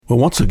Well,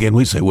 once again,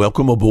 we say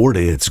welcome aboard.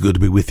 It's good to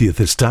be with you at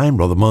this time.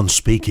 Brother Munn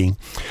speaking.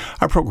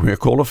 Our program here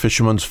called A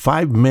Fisherman's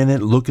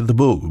 5-Minute Look at the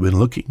Book. We've been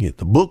looking at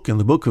the book in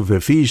the book of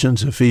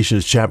Ephesians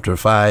chapter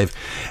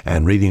 5,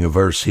 and reading a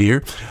verse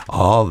here.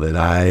 All that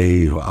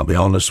I'll be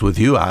honest with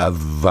you,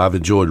 I've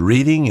enjoyed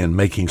reading and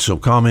making some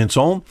comments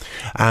on,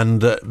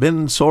 and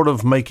been sort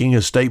of making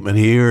a statement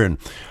here and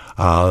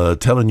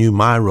telling you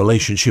my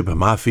relationship and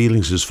my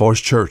feelings as far as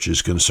church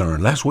is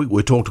concerned. Last week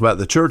we talked about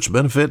the church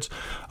benefits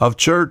of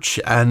church,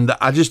 and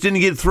I just didn't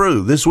get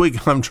through. This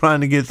week I'm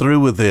trying to get through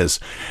with this,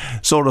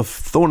 sort of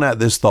throwing out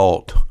this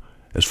thought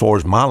as far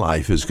as my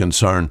life is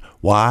concerned,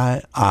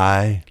 why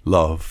I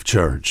love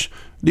church.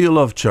 Do you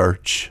love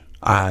church?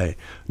 I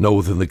know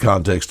within the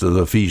context of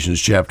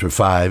Ephesians chapter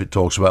 5, it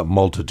talks about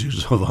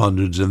multitudes of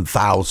hundreds and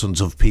thousands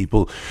of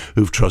people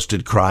who've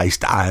trusted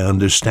Christ. I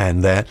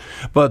understand that.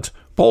 But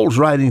Paul's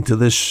writing to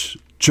this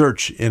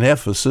church in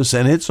Ephesus,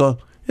 and it's a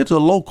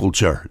local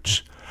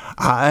church.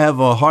 I have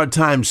a hard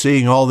time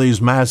seeing all these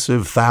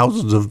massive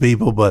thousands of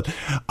people, but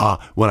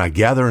when I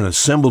gather and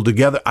assemble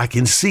together, I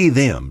can see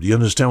them. Do you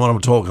understand what I'm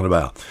talking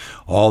about?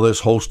 All this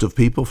host of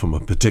people from a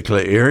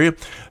particular area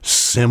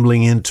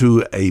assembling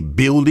into a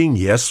building,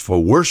 yes,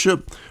 for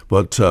worship,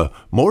 but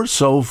more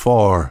so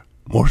for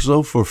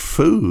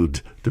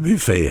food to be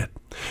fed.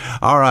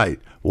 All right.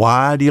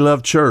 Why do you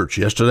love church?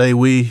 Yesterday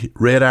we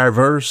read our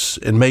verse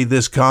and made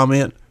this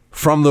comment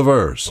from the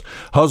verse.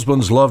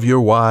 Husbands, love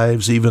your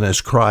wives, even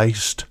as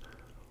Christ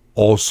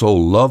also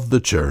loved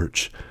the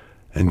church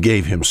and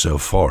gave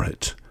himself for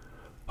it.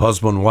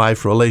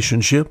 Husband-wife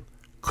relationship,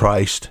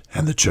 Christ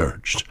and the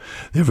church.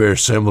 They're very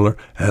similar,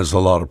 has a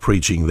lot of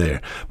preaching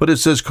there. But it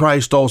says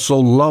Christ also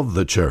loved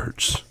the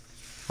church.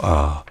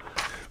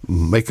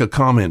 Make a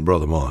comment,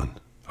 Brother Mon.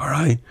 All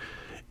right?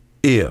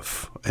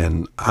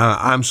 And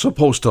I'm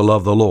supposed to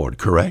love the Lord,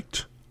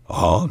 correct?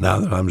 Now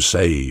that I'm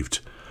saved.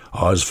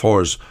 As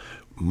far as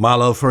my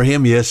love for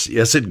him, yes,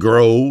 it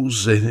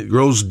grows. It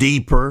grows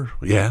deeper,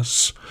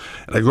 yes.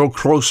 And I grow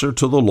closer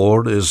to the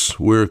Lord as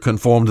we're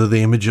conformed to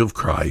the image of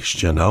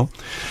Christ, you know.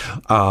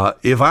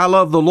 If I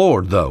love the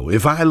Lord, though,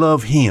 if I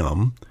love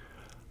him,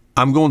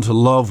 I'm going to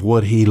love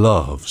what he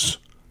loves.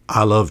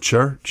 I love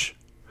church.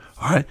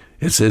 All right?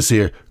 It says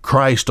here,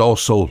 Christ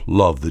also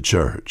loved the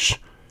church.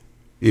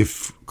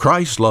 If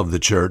Christ loved the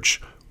church,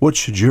 what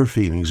should your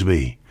feelings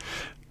be?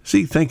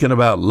 See, thinking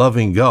about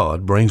loving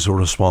God brings a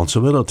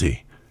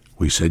responsibility.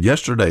 We said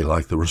yesterday,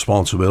 like the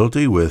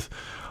responsibility with,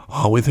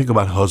 we think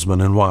about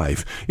husband and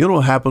wife. You know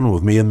what happened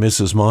with me and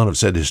Mrs. Munn? I've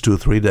said this 2 or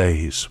 3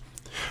 days.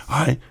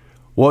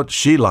 What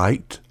she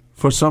liked,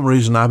 for some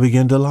reason I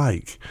began to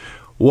like.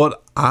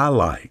 What I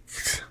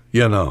liked,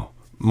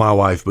 my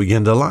wife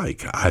began to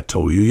like. I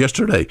told you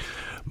yesterday,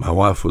 my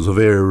wife was a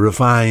very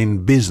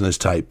refined business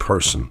type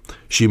person.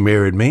 She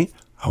married me.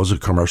 I was a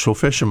commercial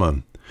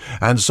fisherman.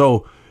 And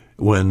so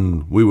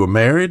when we were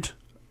married,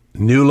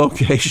 new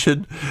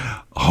location,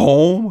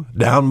 home,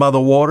 down by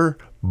the water,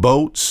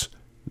 boats,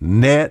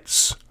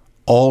 nets,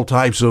 all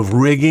types of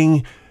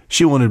rigging,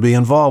 she wanted to be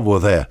involved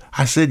with that.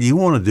 I said, you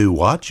want to do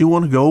what? You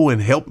want to go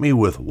and help me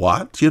with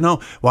what?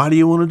 Why do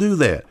you want to do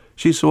that?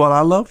 She said, well,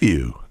 I love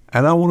you.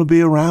 And I want to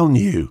be around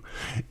you.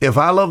 If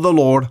I love the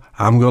Lord,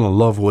 I'm going to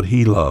love what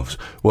he loves.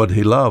 What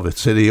he loved, it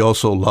said he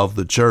also loved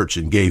the church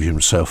and gave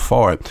himself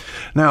for it.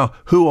 Now,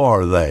 who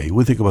are they?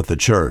 We think about the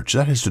church.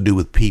 That has to do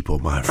with people,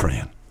 my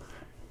friend.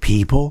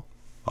 People?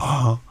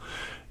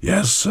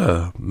 Yes,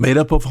 made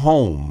up of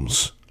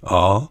homes.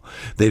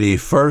 The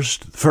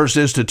first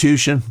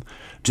institution,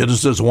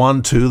 Genesis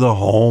 1-2, the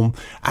home.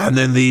 And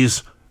then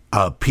these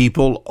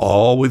people,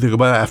 all we think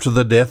about after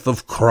the death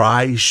of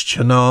Christ,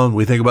 and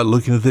we think about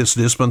looking at this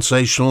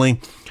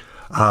dispensationally.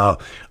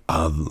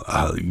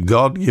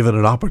 God given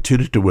an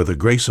opportunity where the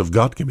grace of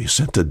God can be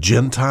sent to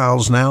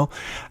Gentiles now,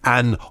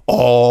 and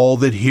all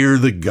that hear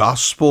the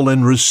gospel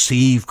and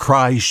receive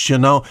Christ.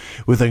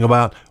 We think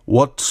about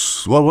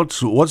what's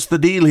the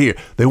deal here?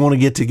 They want to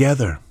get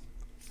together.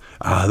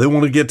 They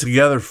want to get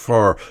together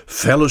for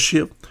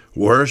fellowship,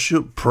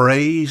 worship,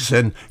 praise,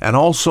 and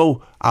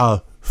also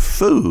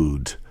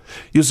food.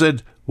 You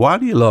said, why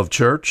do you love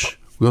church?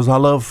 Because I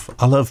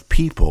love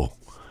people.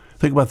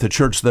 Think about the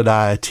church that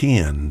I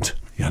attend,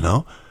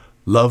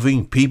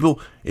 loving people.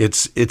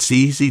 It's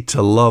easy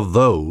to love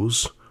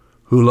those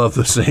who love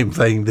the same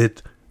thing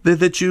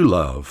that you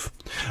love.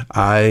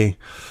 I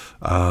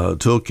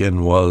took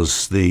and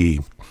was the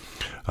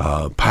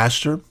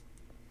pastor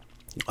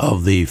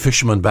of the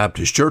Fisherman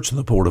Baptist Church in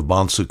the port of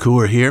Bon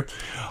Secours here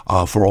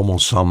for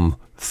almost some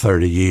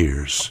 30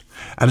 years.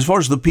 And as far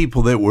as the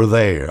people that were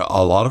there,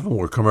 a lot of them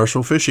were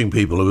commercial fishing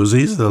people. It was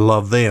easy to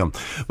love them,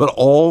 but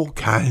all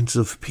kinds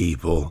of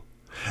people.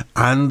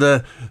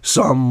 And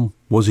some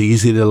was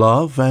easy to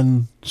love,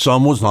 and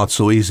some was not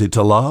so easy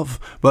to love,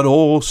 but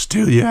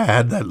still you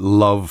had that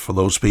love for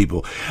those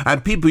people.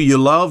 And people you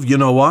love, you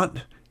know what?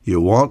 You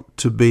want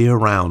to be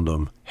around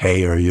them.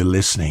 Hey, are you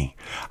listening?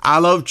 I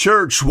love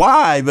church.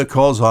 Why?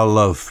 Because I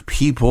love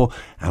people,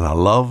 and I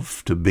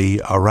love to be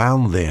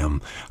around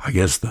them. I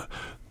guess the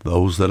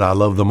Those that I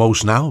love the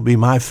most now be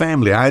my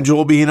family. I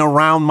enjoy being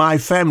around my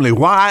family.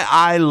 Why?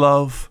 I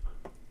love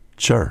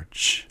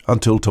church.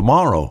 Until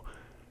tomorrow,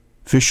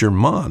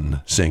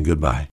 Fisherman saying goodbye.